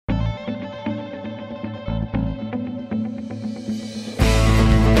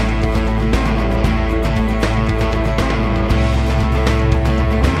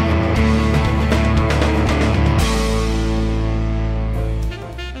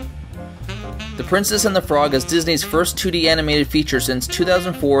The Princess and the Frog is Disney's first 2D animated feature since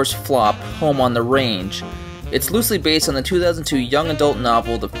 2004's flop, Home on the Range. It's loosely based on the 2002 young adult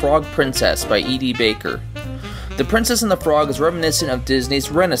novel The Frog Princess by E.D. Baker. The Princess and the Frog is reminiscent of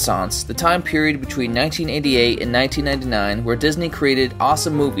Disney's Renaissance, the time period between 1988 and 1999 where Disney created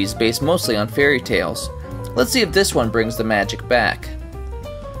awesome movies based mostly on fairy tales. Let's see if this one brings the magic back.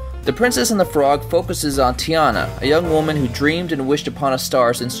 The Princess and the Frog focuses on Tiana, a young woman who dreamed and wished upon a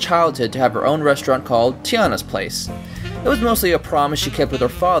star since childhood to have her own restaurant called Tiana's Place. It was mostly a promise she kept with her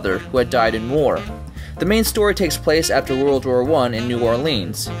father, who had died in war. The main story takes place after World War I in New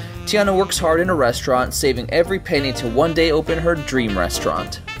Orleans. Tiana works hard in a restaurant, saving every penny to one day open her dream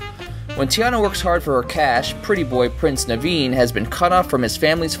restaurant. When Tiana works hard for her cash, pretty boy Prince Naveen has been cut off from his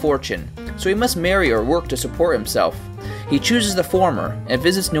family's fortune, so he must marry or work to support himself. He chooses the former, and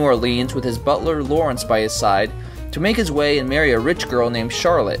visits New Orleans with his butler Lawrence by his side to make his way and marry a rich girl named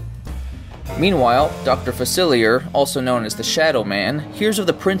Charlotte. Meanwhile, Dr. Facilier, also known as the Shadow Man, hears of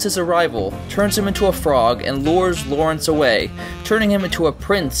the prince's arrival, turns him into a frog, and lures Lawrence away, turning him into a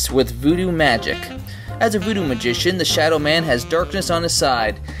prince with voodoo magic. As a voodoo magician, the Shadow Man has darkness on his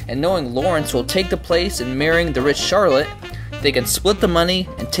side, and knowing Lawrence will take the place in marrying the rich Charlotte, they can split the money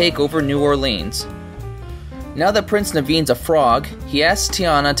and take over New Orleans. Now that Prince Naveen's a frog, he asks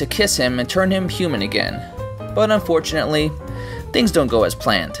Tiana to kiss him and turn him human again. But unfortunately, things don't go as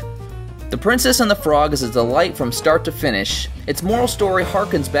planned. The Princess and the Frog is a delight from start to finish. Its moral story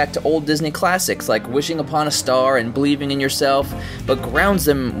harkens back to old Disney classics like Wishing Upon a Star and Believing in Yourself, but grounds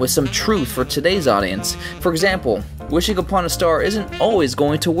them with some truth for today's audience. For example, wishing upon a star isn't always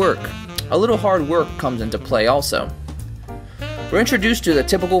going to work. A little hard work comes into play also. We're introduced to the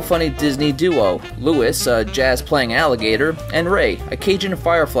typical funny Disney duo, Louis, a jazz-playing alligator, and Ray, a Cajun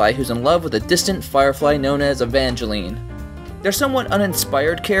firefly who's in love with a distant firefly known as Evangeline. They're somewhat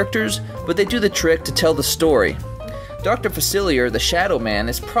uninspired characters, but they do the trick to tell the story. Dr. Facilier, the Shadow Man,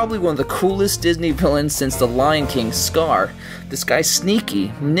 is probably one of the coolest Disney villains since The Lion King's Scar. This guy's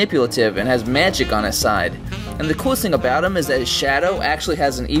sneaky, manipulative, and has magic on his side. And the coolest thing about him is that his shadow actually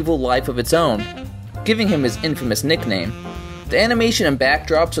has an evil life of its own, giving him his infamous nickname. The animation and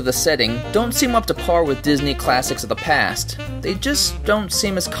backdrops of the setting don't seem up to par with Disney classics of the past. They just don't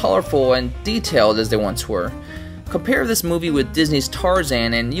seem as colorful and detailed as they once were. Compare this movie with Disney's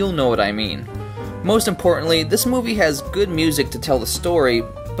Tarzan and you'll know what I mean. Most importantly, this movie has good music to tell the story,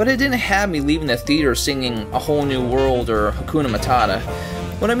 but it didn't have me leaving the theater singing A Whole New World or Hakuna Matata.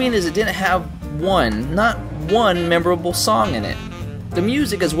 What I mean is it didn't have not one memorable song in it. The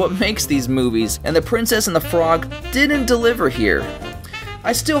music is what makes these movies, and The Princess and the Frog didn't deliver here.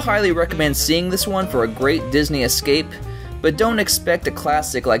 I still highly recommend seeing this one for a great Disney escape, but don't expect a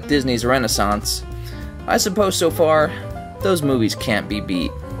classic like Disney's Renaissance. I suppose so far, those movies can't be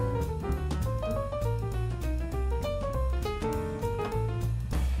beat.